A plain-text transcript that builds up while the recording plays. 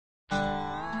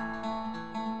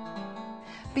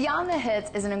Beyond the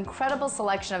Hits is an incredible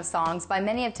selection of songs by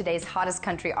many of today's hottest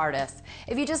country artists.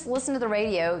 If you just listen to the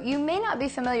radio, you may not be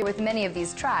familiar with many of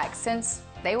these tracks since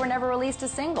they were never released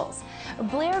as singles.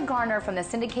 Blair Garner from the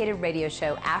syndicated radio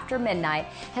show After Midnite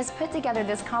has put together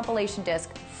this compilation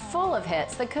disc full of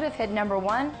hits that could have hit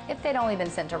 #1 if they'd only been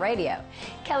sent to radio.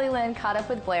 Lynn caught up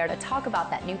with Blair to talk about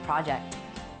that new project.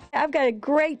 I've got a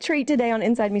great treat today on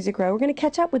Inside Music Row. We're going to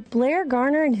catch up with Blair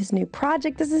Garner and his new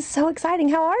project. This is so exciting.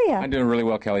 How are you? I'm doing really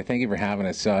well, Kelly. Thank you for having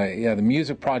us. Yeah, the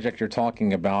music project you're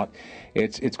talking about,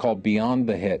 it's called Beyond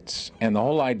the Hits. And the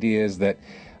whole idea is that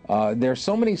there are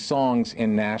so many songs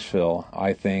in Nashville,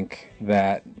 I think,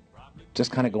 that just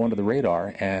kind of go under the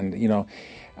radar. And, you know,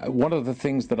 one of the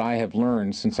things that I have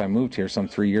learned since I moved here some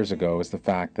 3 years ago is the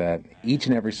fact that each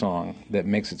and every song that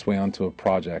makes its way onto a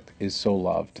project is so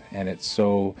loved, and it's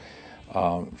so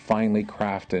finely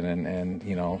crafted and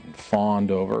you know,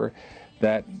 fawned over,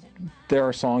 that there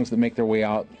are songs that make their way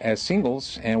out as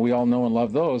singles, and we all know and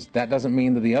love those. That doesn't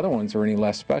mean that the other ones are any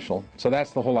less special. So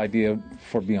that's the whole idea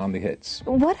for Beyond the Hits.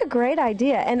 What a great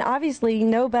idea, and obviously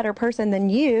no better person than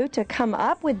you to come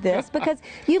up with this, because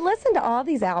you listen to all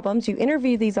these albums, you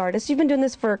interview these artists. You've been doing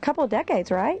this for a couple of decades,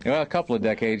 right? Well, a couple of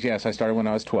decades, yes. I started when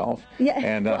I was 12. Yeah,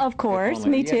 and, well, of course,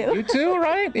 me too. Yeah, you too,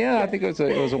 right? Yeah, I think it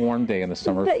was a warm day in the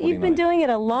summer. But you've been doing it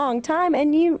a long time,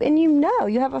 and you know,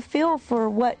 you have a feel for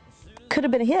what could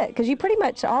have been a hit, because you pretty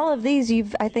much, all of these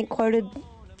you've, I think, quoted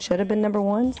should have been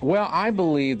 #1s. Well, I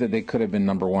believe that they could have been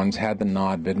 #1s had the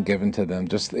nod been given to them.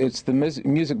 Just, it's the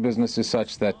music business is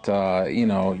such that you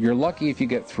know, you're lucky if you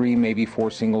get 3, maybe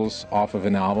 4 singles off of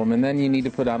an album, and then you need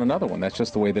to put out another one. That's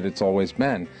just the way that it's always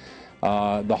been.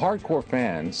 The hardcore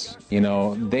fans, you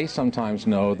know, they sometimes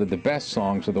know that the best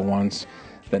songs are the ones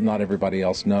that not everybody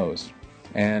else knows.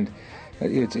 And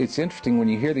it's interesting when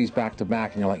you hear these back to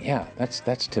back, and you're like, yeah, that's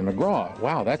Tim McGraw.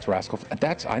 Wow, that's Rascal.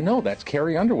 I know that's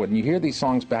Carrie Underwood. And you hear these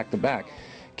songs back to back.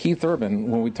 Keith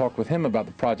Urban, when we talked with him about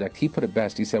the project, he put it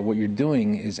best. He said, what you're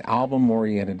doing is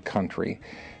album-oriented country.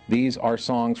 These are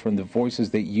songs from the voices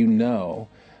that you know,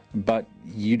 but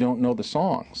you don't know the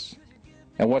songs.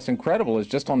 And what's incredible is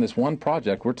just on this one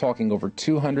project, we're talking over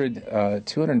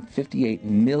 258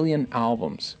 million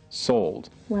albums sold.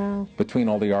 Wow. Between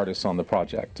all the artists on the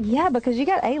project. Yeah, because you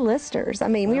got A-listers. I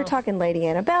mean, we were talking Lady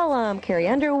Antebellum, Carrie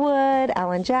Underwood,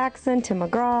 Alan Jackson, Tim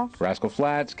McGraw. Rascal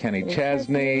Flatts, Kenny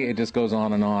Chesney, it just goes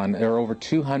on and on. There are over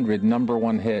 200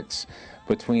 #1 hits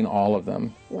between all of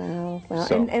them. Wow. Wow.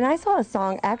 So, and I saw a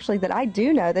song, actually, that I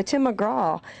do know, the Tim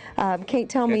McGraw, Can't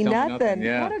Tell Me Nothing.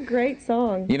 Yeah. What a great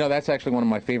song. You know, that's actually one of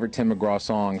my favorite Tim McGraw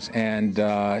songs, and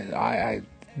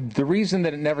the reason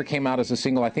that it never came out as a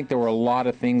single, I think there were a lot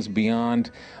of things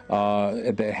beyond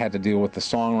that had to deal with the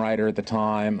songwriter at the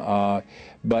time.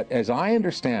 But as I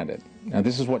understand it, now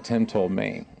this is what Tim told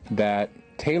me, that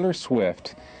Taylor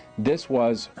Swift, this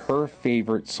was her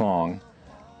favorite song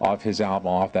off his album,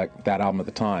 off that album at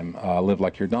the time, Live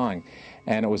Like You're Dying.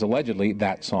 And it was allegedly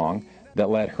that song that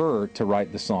led her to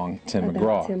write the song Tim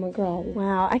McGraw. Tim McGraw.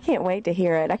 Wow, I can't wait to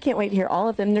hear it. I can't wait to hear all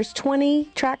of them. There's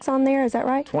 20 tracks on there, is that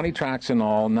right? 20 tracks in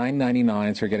all,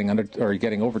 $9.99, so you're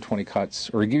getting over 20 cuts,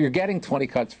 or you're getting 20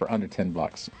 cuts for under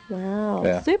 $10. Wow,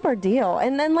 yeah. Super deal.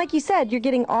 And then, like you said, you're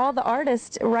getting all the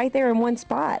artists right there in one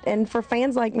spot. And for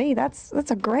fans like me, that's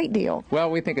a great deal.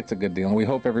 Well, we think it's a good deal, and we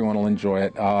hope everyone will enjoy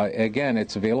it. Again,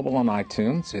 it's available on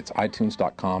iTunes. It's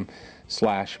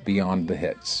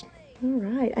itunes.com/beyondthehits. All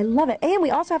right, I love it. And we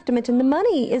also have to mention the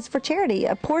money is for charity,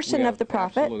 a portion of the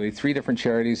profit. Absolutely. 3 different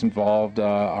charities involved.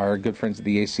 Our good friends at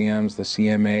the ACMs, the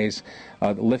CMAs.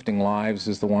 Lifting Lives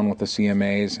is the one with the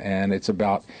CMAs, and it's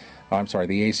about, the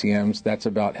ACMs, that's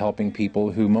about helping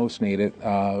people who most need it.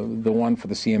 The one for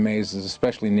the CMAs is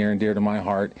especially near and dear to my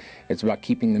heart. It's about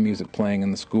keeping the music playing in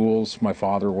the schools. My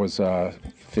father was a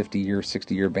 50-year,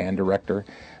 60-year band director.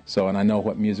 So, and I know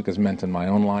what music has meant in my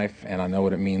own life, and I know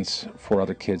what it means for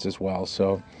other kids as well.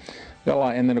 So,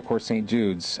 and then of course St.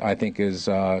 Jude's, I think, is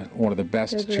one of the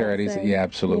best charities. Yeah,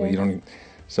 absolutely. Yeah. You don't.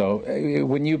 So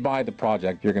when you buy the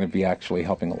project, you're going to be actually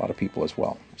helping a lot of people as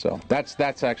well. So that's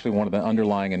actually one of the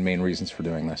underlying and main reasons for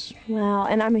doing this. Wow,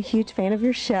 and I'm a huge fan of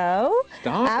your show.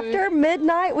 Stop After it.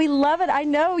 Midnite, we love it. I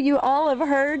know you all have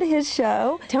heard his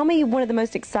show. Tell me one of the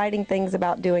most exciting things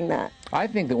about doing that. I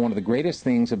think that one of the greatest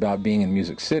things about being in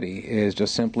Music City is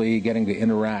just simply getting to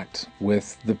interact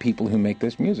with the people who make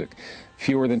this music.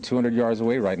 Fewer than 200 yards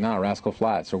away right now, Rascal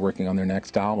Flatts are working on their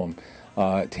next album.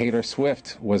 Taylor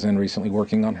Swift was in recently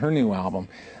working on her new album.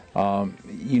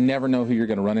 You never know who you're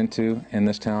going to run into in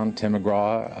this town. Tim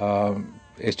McGraw,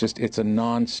 it's a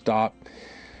non-stop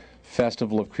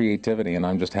festival of creativity, and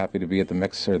I'm just happy to be at the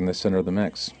mix, or in the center of the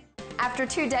mix. After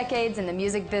 2 decades in the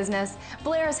music business,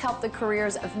 Blair has helped the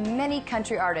careers of many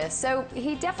country artists, so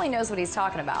he definitely knows what he's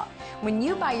talking about. When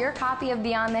you buy your copy of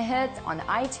Beyond the Hits on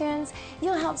iTunes,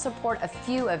 you'll help support a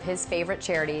few of his favorite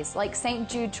charities, like St.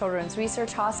 Jude Children's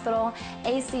Research Hospital,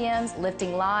 ACM's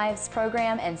Lifting Lives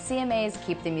program, and CMA's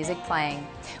Keep the Music Playing.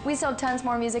 We still have tons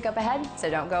more music up ahead, so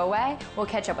don't go away. We'll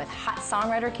catch up with hot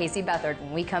songwriter Casey Beathard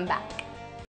when we come back.